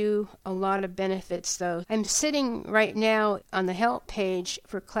gives you a lot of benefits, though. I'm sitting right now on the help page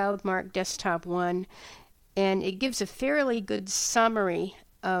for CloudMark Desktop 1, and it gives a fairly good summary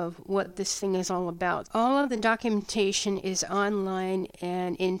of what this thing is all about. All of the documentation is online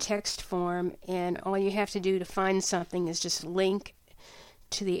and in text form, and all you have to do to find something is just link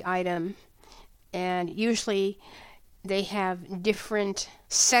to the item. And usually they have different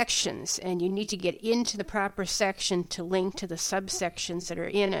sections, and you need to get into the proper section to link to the subsections that are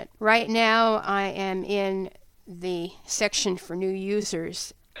in it. Right now I am in the section for new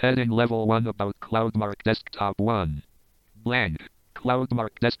users. Heading Level 1 about CloudMark Desktop 1. Blank.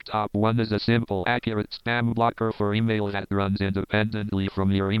 CloudMark Desktop 1 is a simple, accurate spam blocker for email that runs independently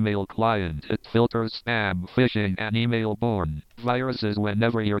from your email client. It filters spam, phishing, and email-borne viruses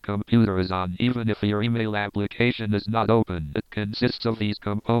whenever your computer is on, even if your email application is not open. It consists of these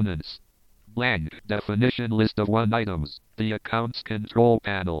components. Blank. Definition list of 1 items. The Accounts Control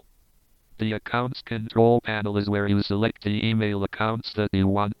Panel. The Accounts Control Panel is where you select the email accounts that you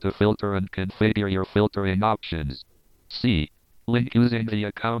want to filter and configure your filtering options. C. Link using the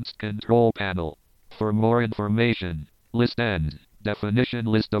Accounts Control Panel. For more information, list ends. Definition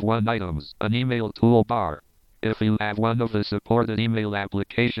list of 1 items. An email toolbar. If you have one of the supported email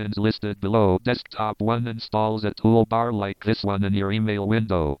applications listed below, Desktop 1 installs a toolbar like this one in your email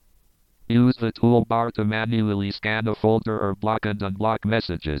window. Use the toolbar to manually scan a folder or block and unblock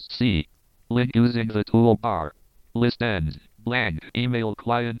messages. C. Link using the toolbar. List ends. Blank. Email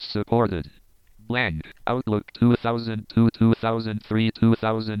clients supported. Blank. Outlook 2002, 2003,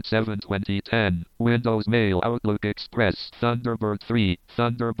 2007, 2010. Windows Mail, Outlook Express, Thunderbird 3,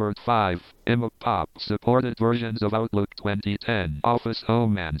 Thunderbird 5, ImaPop. Supported versions of Outlook 2010. Office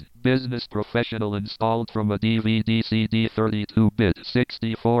Home and Business Professional installed from a DVD CD 32-bit,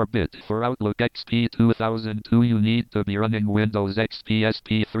 64-bit. For Outlook XP 2002 you need to be running Windows XP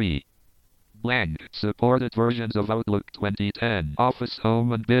SP3. Blank. Supported versions of Outlook 2010. Office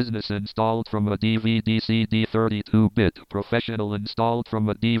Home and Business installed from a DVD CD 32-bit. Professional installed from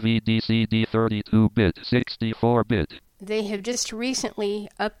a DVD CD 32-bit, 64-bit. They have just recently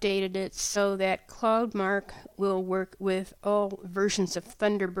updated it so that CloudMark will work with all versions of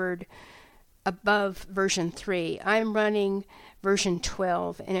Thunderbird above version 3. I'm running version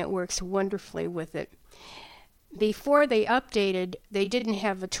 12, and it works wonderfully with it. Before they updated, they didn't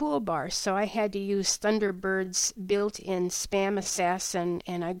have a toolbar, so I had to use Thunderbird's built-in Spam Assassin,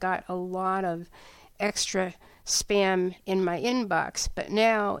 and I got a lot of extra spam in my inbox. But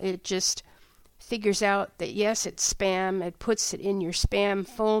now it just figures out that yes, it's spam, it puts it in your spam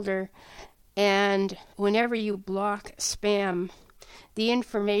folder, and whenever you block spam, the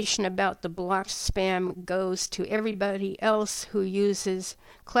information about the blocked spam goes to everybody else who uses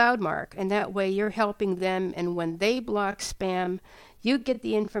CloudMark, and that way you're helping them, and when they block spam, you get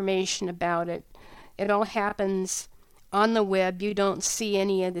the information about it. It all happens on the web. You don't see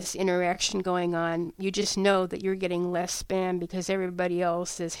any of this interaction going on. You just know that you're getting less spam because everybody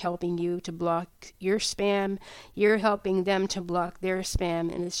else is helping you to block your spam. You're helping them to block their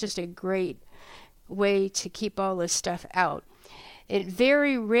spam, and it's just a great way to keep all this stuff out. It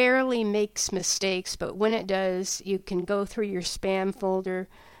very rarely makes mistakes, but when it does, you can go through your spam folder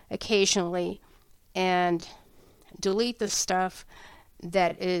occasionally and delete the stuff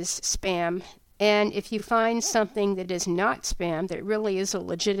that is spam. And if you find something that is not spam, that really is a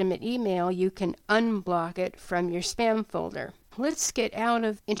legitimate email, you can unblock it from your spam folder. Let's get out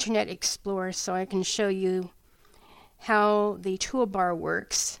of Internet Explorer so I can show you how the toolbar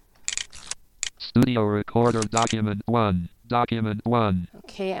works. Studio Recorder Document 1. Document 1.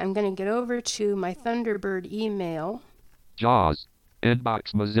 Okay, I'm going to get over to my Thunderbird email. JAWS.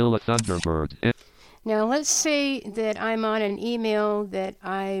 Inbox Mozilla Thunderbird. Now let's say that I'm on an email that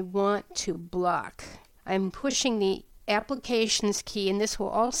I want to block. I'm pushing the Applications key, and this will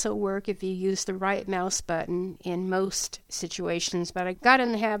also work if you use the right mouse button in most situations, but I got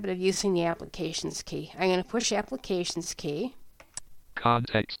in the habit of using the Applications key. I'm going to push Applications key.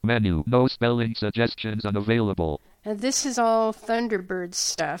 Context menu. No spelling suggestions unavailable. Now this is all Thunderbird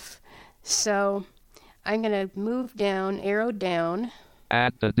stuff, so I'm going to move down, arrow down.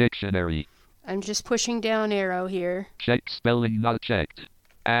 Add the dictionary. I'm just pushing down arrow here. Check spelling not checked.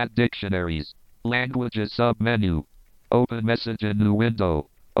 Add dictionaries. Languages submenu. Open message in new window.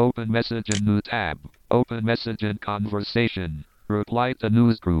 Open message in new tab. Open message in conversation. Reply to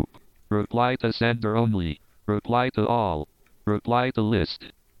newsgroup. Reply to sender only. Reply to all. Reply to list.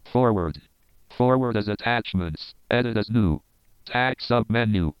 Forward. Forward as attachments. Edit as new. Tag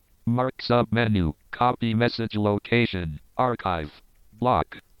submenu. Mark submenu. Copy message location. Archive.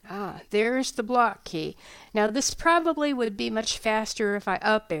 Block. There's the block key. Now this probably would be much faster if I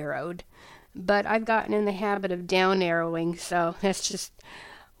up arrowed, but I've gotten in the habit of down arrowing, so that's just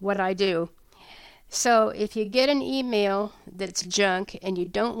what I do. So if you get an email that's junk and you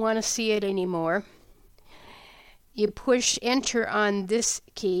don't want to see it anymore, you push enter on this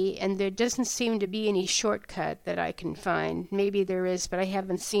key, and there doesn't seem to be any shortcut that I can find. Maybe there is, but I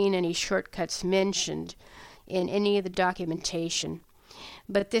haven't seen any shortcuts mentioned in any of the documentation.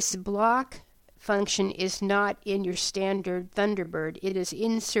 But this block function is not in your standard Thunderbird. It is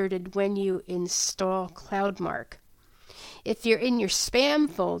inserted when you install CloudMark. If you're in your spam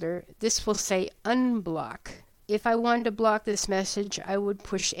folder, this will say unblock. If I wanted to block this message, I would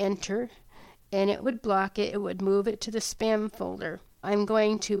push enter, and it would block it. It would move it to the spam folder. I'm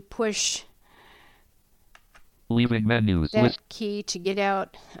going to push leaving menus that list key to get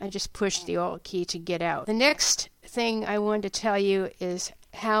out. I just pushed the Alt key to get out. The next thing I wanted to tell you is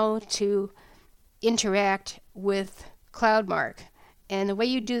how to interact with CloudMark. And the way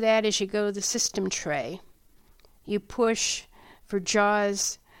you do that is you go to the system tray. You push for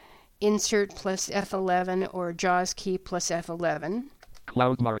JAWS insert plus F11 or JAWS key plus F11.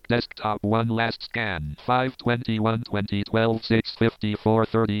 CloudMark desktop 1 last scan 5/21/2012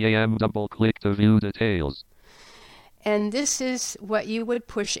 6:54:30 a.m. Double click to view details. And this is what you would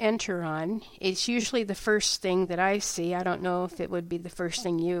push enter on. It's usually the first thing that I see. I don't know if it would be the first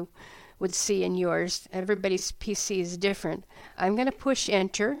thing you would see in yours. Everybody's PC is different. I'm going to push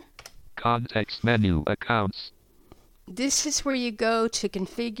enter. Context menu, accounts. This is where you go to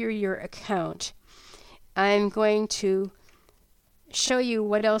configure your account. I'm going to show you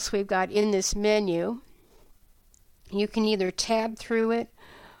what else we've got in this menu. You can either tab through it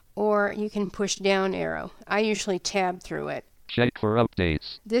or you can push down arrow. I usually tab through it. Check for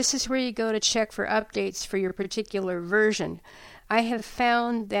updates. This is where you go to check for updates for your particular version. I have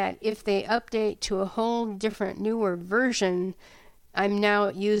found that if they update to a whole different newer version, I'm now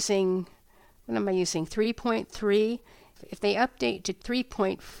using, what am I using, 3.3? If they update to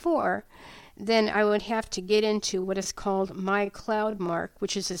 3.4, then I would have to get into what is called My CloudMark,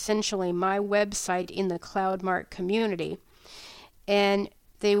 which is essentially my website in the CloudMark community. And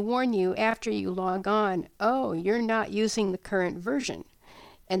they warn you after you log on, oh, you're not using the current version.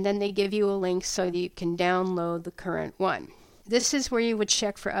 And then they give you a link so that you can download the current one. This is where you would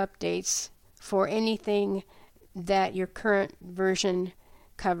check for updates for anything that your current version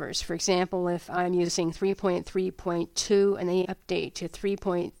covers. For example, if I'm using 3.3.2 and they update to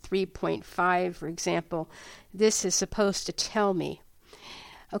 3.3.5, for example, this is supposed to tell me.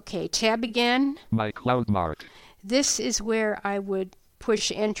 Okay, tab again. My CloudMark. This is where I would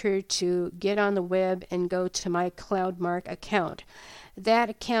push enter to get on the web and go to my CloudMark account. That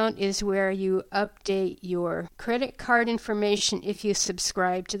account is where you update your credit card information if you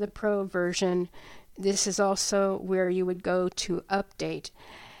subscribe to the Pro version. This is also where you would go to update.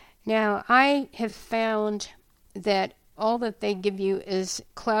 Now, I have found that all that they give you is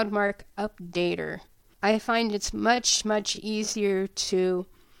CloudMark Updater. I find it's much, much easier to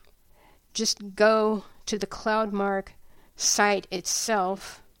just go to the CloudMark site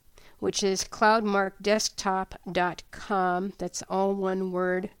itself, which is cloudmarkdesktop.com. That's all one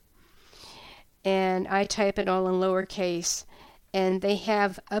word. And I type it all in lowercase. And they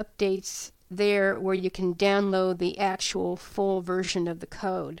have updates there where you can download the actual full version of the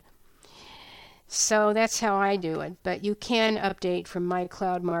code. So that's how I do it. But you can update from My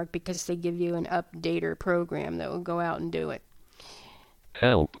CloudMark because they give you an updater program that will go out and do it.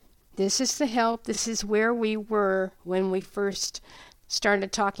 Help. This is the help. This is where we were when we first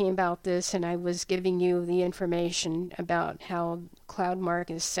started talking about this, and I was giving you the information about how CloudMark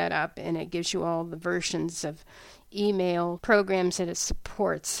is set up, and it gives you all the versions of email programs that it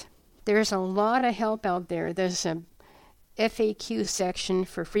supports. There's a lot of help out there. There's a FAQ section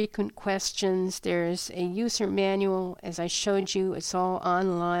for frequent questions. There's a user manual, as I showed you. It's all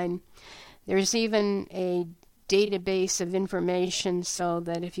online. There's even a database of information so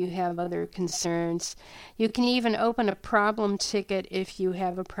that if you have other concerns, you can even open a problem ticket if you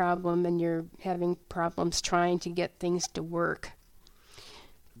have a problem and you're having problems trying to get things to work.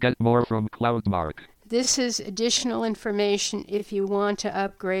 Get more from CloudMark. This is additional information if you want to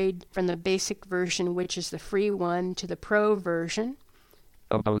upgrade from the basic version, which is the free one, to the Pro version.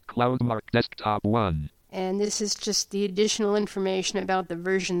 About CloudMark Desktop 1. And this is just the additional information about the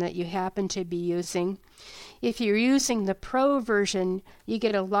version that you happen to be using. If you're using the Pro version, you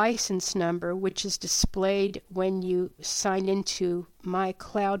get a license number, which is displayed when you sign into My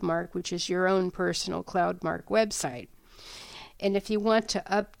CloudMark, which is your own personal CloudMark website. And if you want to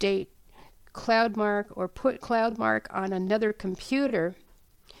update CloudMark or put CloudMark on another computer,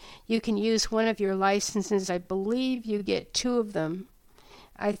 you can use one of your licenses. I believe you get 2 of them.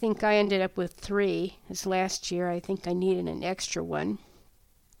 I think I ended up with 3. This last year, I think I needed an extra one.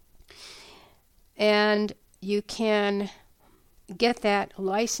 And you can get that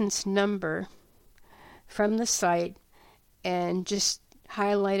license number from the site and just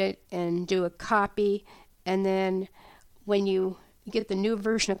highlight it and do a copy. And then when you get the new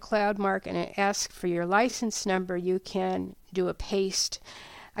version of CloudMark and it asks for your license number, you can do a paste.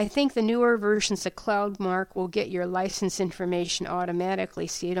 I think the newer versions of CloudMark will get your license information automatically,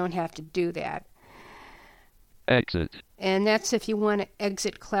 so you don't have to do that. Exit. And that's if you want to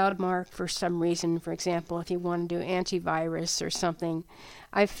exit CloudMark for some reason. For example, if you want to do antivirus or something.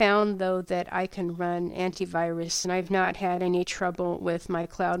 I've found, though, that I can run antivirus, and I've not had any trouble with my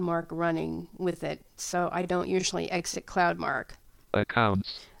CloudMark running with it, so I don't usually exit CloudMark.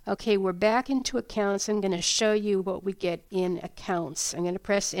 Accounts. Okay, we're back into accounts. I'm going to show you what we get in accounts. I'm going to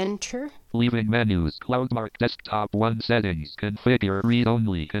press enter. Leaving menus. CloudMark Desktop 1 settings. Configure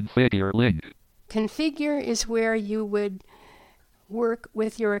read-only. Configure link. Configure is where you would work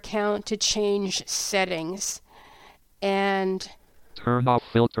with your account to change settings. And turn off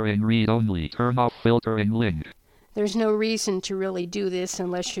filtering read-only. Turn off filtering link. There's no reason to really do this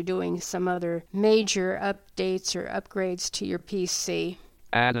unless you're doing some other major updates or upgrades to your PC.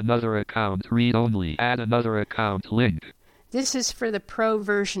 Add another account read-only. Add another account link. This is for the Pro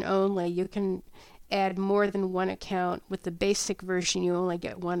version only. You can add more than one account. With the basic version, you only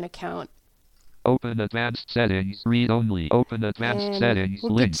get one account. Open advanced settings read-only. Open advanced settings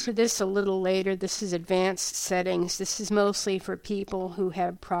we'll link. Get to this a little later. This is advanced settings. This is mostly for people who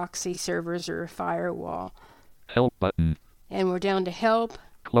have proxy servers or a firewall. Help button. And we're down to help.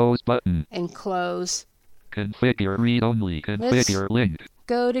 Close button. And close. Configure read-only. Configure link.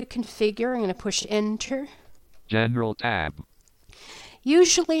 Go to configure. I'm going to push enter. General tab.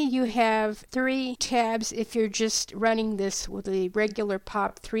 Usually you have 3 tabs if you're just running this with a regular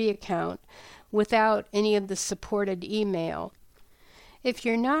POP3 account without any of the supported email. If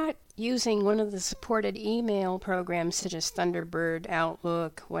you're not using one of the supported email programs such as Thunderbird,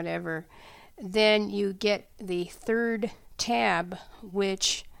 Outlook, whatever, then you get the 3rd tab,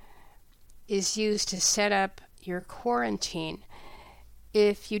 which is used to set up your quarantine.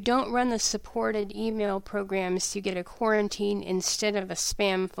 If you don't run the supported email programs, you get a quarantine instead of a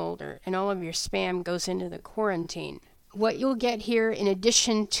spam folder, and all of your spam goes into the quarantine. What you'll get here, in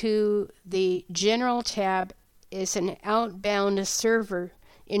addition to the General tab, is an Outbound Server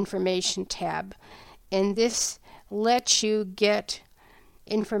Information tab, and this lets you get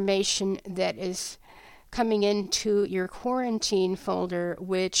information that is coming into your quarantine folder,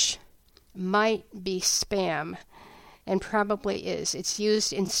 which might be spam. And probably is. It's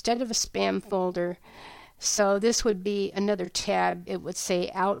used instead of a spam folder. So this would be another tab. It would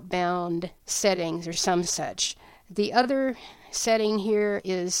say outbound settings or some such. The other setting here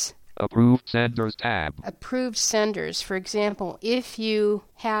is approved senders tab. Approved senders. For example, if you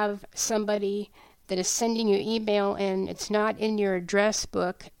have somebody that is sending you email and it's not in your address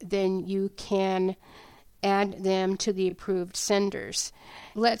book, then you can add them to the approved senders.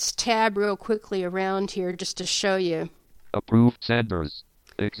 Let's tab real quickly around here just to show you. Approved senders.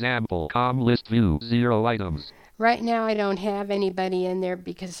 Example, com list view, 0 items. Right now I don't have anybody in there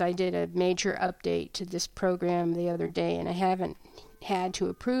because I did a major update to this program the other day and I haven't had to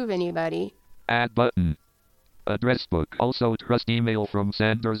approve anybody. Add button. Address book. Also trust email from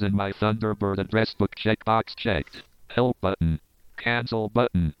senders in my Thunderbird address book checkbox checked. Help button. Cancel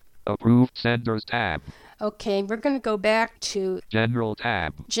button. Approved senders tab. Okay, we're going to go back to General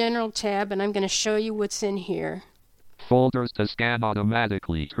tab. General tab, and I'm going to show you what's in here. Folders to scan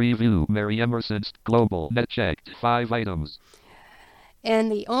automatically. Tree view. Mary Emerson's Global. Net checked. 5 items.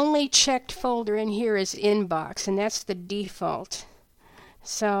 And the only checked folder in here is Inbox, and that's the default.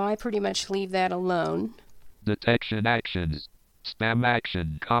 So I pretty much leave that alone. Detection actions. Spam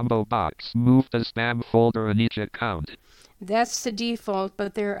action. Combo box. Move the spam folder in each account. That's the default,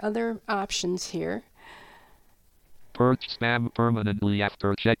 but there are other options here. Purge spam permanently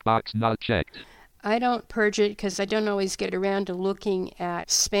after checkbox not checked. I don't purge it because I don't always get around to looking at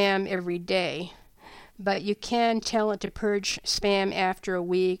spam every day. But you can tell it to purge spam after a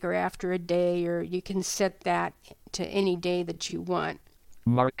week or after a day, or you can set that to any day that you want.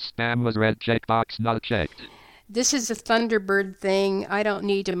 Mark spam as read, checkbox not checked. This is a Thunderbird thing. I don't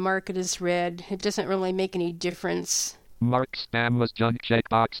need to mark it as read. It doesn't really make any difference. Mark spam as junk,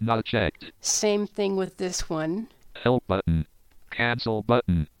 checkbox not checked. Same thing with this one. Help button. Cancel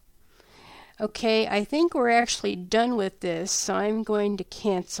button. Okay, I think we're actually done with this, so I'm going to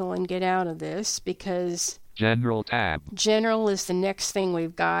cancel and get out of this because General tab. General is the next thing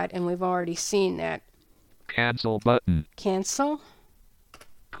we've got, and we've already seen that. Cancel button. Cancel.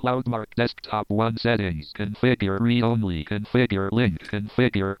 CloudMark desktop 1 settings. Configure read-only. Configure link.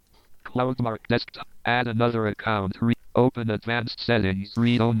 Configure. CloudMark desktop. Add another account. Open advanced settings.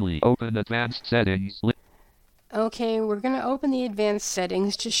 Read-only. Open advanced settings. Okay, we're going to open the advanced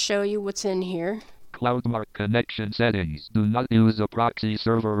settings to show you what's in here. CloudMark connection settings. Do not use a proxy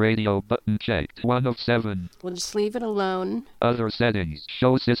server radio button checked. 1 of 7. We'll just leave it alone. Other settings.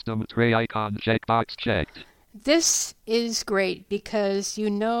 Show system tray icon checkbox checked. This is great because you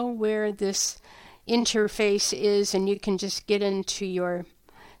know where this interface is and you can just get into your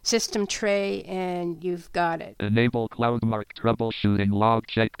system tray and you've got it. Enable CloudMark troubleshooting log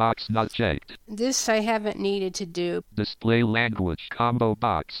checkbox not checked. This I haven't needed to do. Display language combo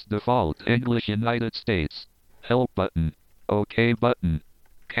box default English United States. Help button. OK button.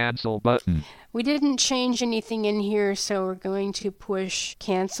 Cancel button. We didn't change anything in here, so we're going to push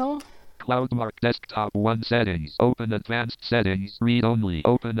cancel. CloudMark desktop 1 settings. Open advanced settings. Read only.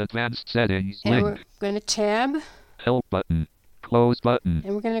 Open advanced settings. And Link. we're going to tab. Help button. Close button.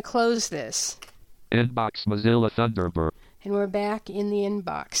 And we're going to close this. Inbox Mozilla Thunderbird. And we're back in the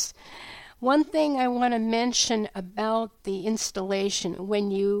inbox. One thing I want to mention about the installation,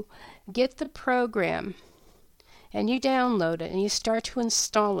 when you get the program and you download it and you start to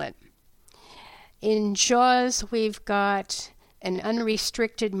install it, in JAWS we've got an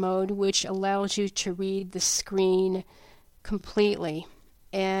unrestricted mode which allows you to read the screen completely.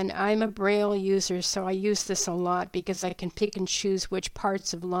 And I'm a Braille user, so I use this a lot because I can pick and choose which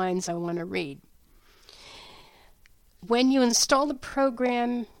parts of lines I want to read. When you install the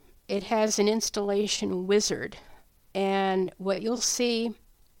program, it has an installation wizard. And what you'll see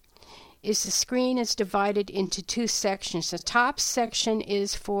is the screen is divided into 2 sections. The top section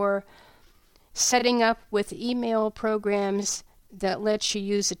is for setting up with email programs that lets you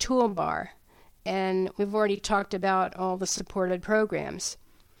use a toolbar. And we've already talked about all the supported programs.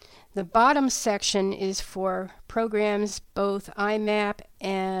 The bottom section is for programs, both IMAP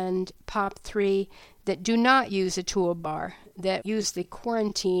and POP3, that do not use a toolbar, that use the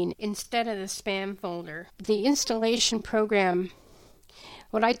quarantine instead of the spam folder. The installation program,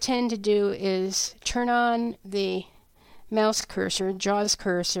 what I tend to do is turn on the mouse cursor, JAWS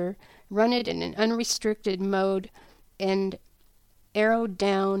cursor, run it in an unrestricted mode, and arrow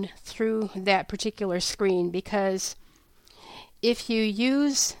down through that particular screen, because if you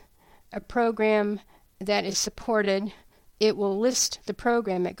use a program that is supported, it will list the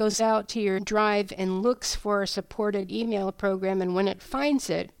program. It goes out to your drive and looks for a supported email program, and when it finds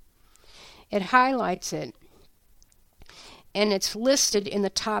it, it highlights it, and it's listed in the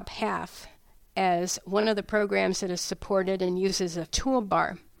top half as one of the programs that is supported and uses a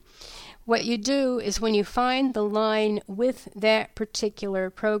toolbar. What you do is when you find the line with that particular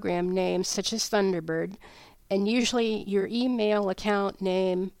program name, such as Thunderbird, and usually your email account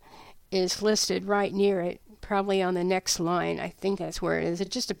name is listed right near it, probably on the next line. I think that's where it is. It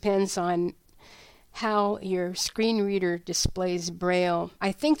just depends on how your screen reader displays Braille.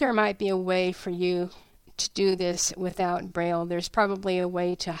 I think there might be a way for you to do this without Braille. There's probably a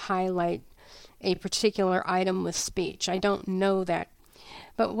way to highlight a particular item with speech. I don't know that.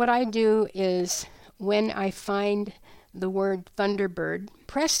 But what I do is when I find the word Thunderbird,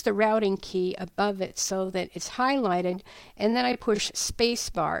 press the routing key above it so that it's highlighted, and then I push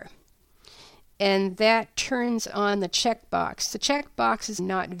spacebar. And that turns on the checkbox. The checkbox is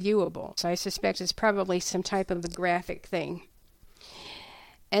not viewable, so I suspect it's probably some type of a graphic thing.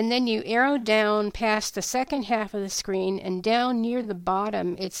 And then you arrow down past the second half of the screen, and down near the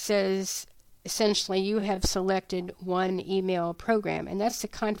bottom it says, essentially, you have selected one email program, and that's the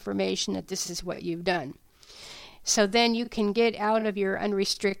confirmation that this is what you've done. So then you can get out of your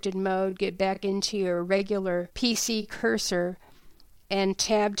unrestricted mode, get back into your regular PC cursor, and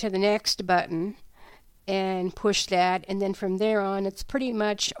tab to the next button and push that, and then from there on it's pretty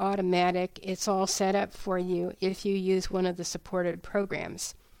much automatic. It's all set up for you if you use one of the supported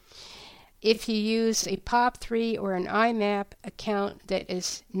programs. If you use a POP3 or an IMAP account that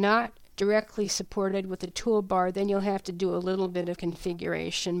is not directly supported with a toolbar, then you'll have to do a little bit of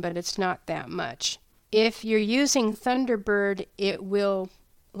configuration, but it's not that much. If you're using Thunderbird, it will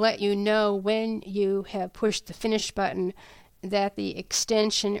let you know when you have pushed the finish button that the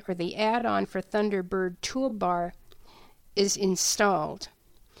extension or the add-on for Thunderbird Toolbar is installed.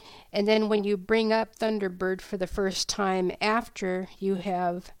 And then when you bring up Thunderbird for the first time after you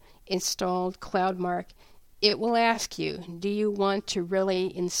have installed CloudMark, it will ask you, do you want to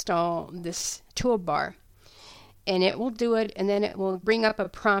really install this toolbar? And it will do it, and then it will bring up a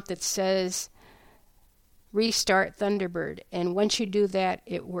prompt that says, restart Thunderbird. And once you do that,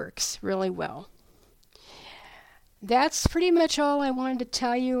 it works really well. That's pretty much all I wanted to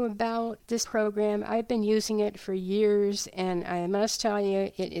tell you about this program. I've been using it for years, and I must tell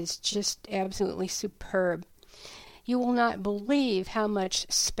you, it is just absolutely superb. You will not believe how much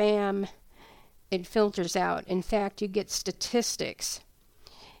spam it filters out. In fact, you get statistics.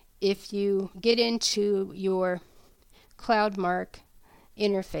 If you get into your CloudMark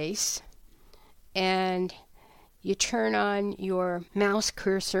interface and you turn on your mouse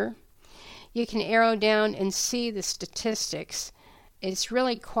cursor, you can arrow down and see the statistics. It's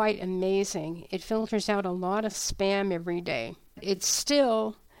really quite amazing. It filters out a lot of spam every day. It's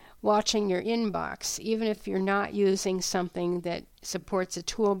still watching your inbox, even if you're not using something that supports a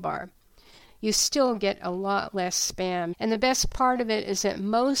toolbar. You still get a lot less spam. And the best part of it is that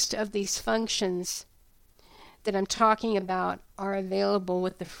most of these functions that I'm talking about are available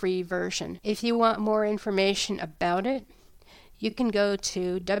with the free version. If you want more information about it, you can go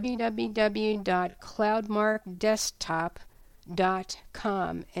to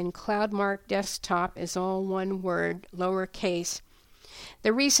www.cloudmarkdesktop.com, and CloudMark Desktop is all one word, lowercase.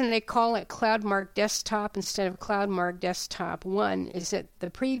 The reason they call it CloudMark Desktop instead of CloudMark Desktop 1 is that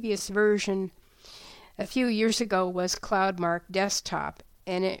the previous version a few years ago was CloudMark Desktop,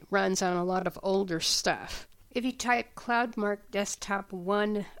 and it runs on a lot of older stuff. If you type CloudMark Desktop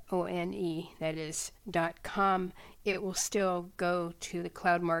 1, O-N-E, that is, .com, it will still go to the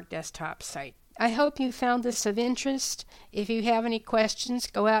CloudMark Desktop site. I hope you found this of interest. If you have any questions,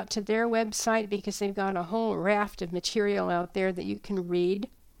 go out to their website because they've got a whole raft of material out there that you can read.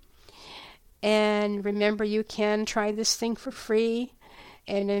 And remember, you can try this thing for free.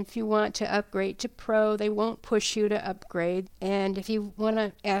 And if you want to upgrade to Pro, they won't push you to upgrade. And if you want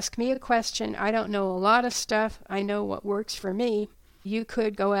to ask me a question, I don't know a lot of stuff. I know what works for me. You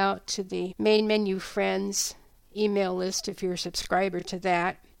could go out to the Main Menu Friends email list if you're a subscriber to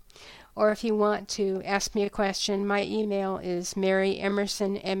that. Or if you want to ask me a question, my email is Mary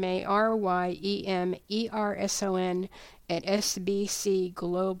Emerson, MaryEmerson,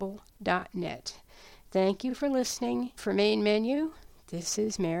 @sbcglobal.net. Thank you for listening. For Main Menu, this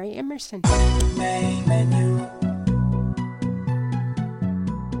is Mary Emerson. Main menu.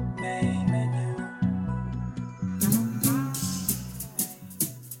 Main menu.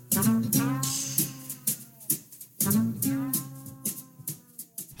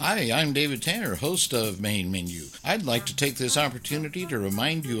 Hi, I'm David Tanner, host of Main Menu. I'd like to take this opportunity to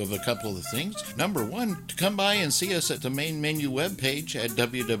remind you of a couple of things. Number one, to come by and see us at the Main Menu webpage at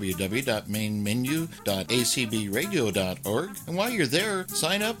www.mainmenu.acbradio.org. And while you're there,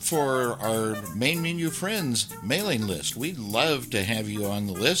 sign up for our Main Menu Friends mailing list. We'd love to have you on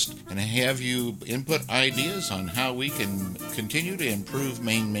the list and have you input ideas on how we can continue to improve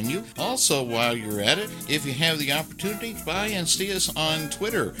Main Menu. Also, while you're at it, if you have the opportunity, by and see us on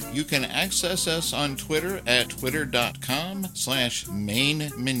Twitter. You can access us on Twitter at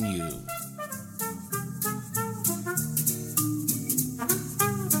twitter.com/mainmenu.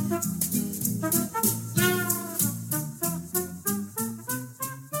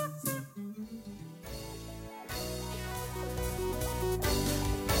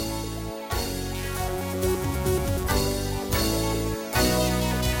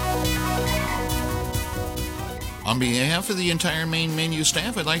 On behalf of the entire Main Menu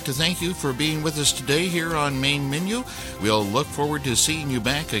staff, I'd like to thank you for being with us today here on Main Menu. We'll look forward to seeing you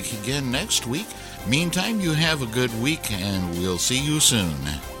back again next week. Meantime, you have a good week, and we'll see you soon.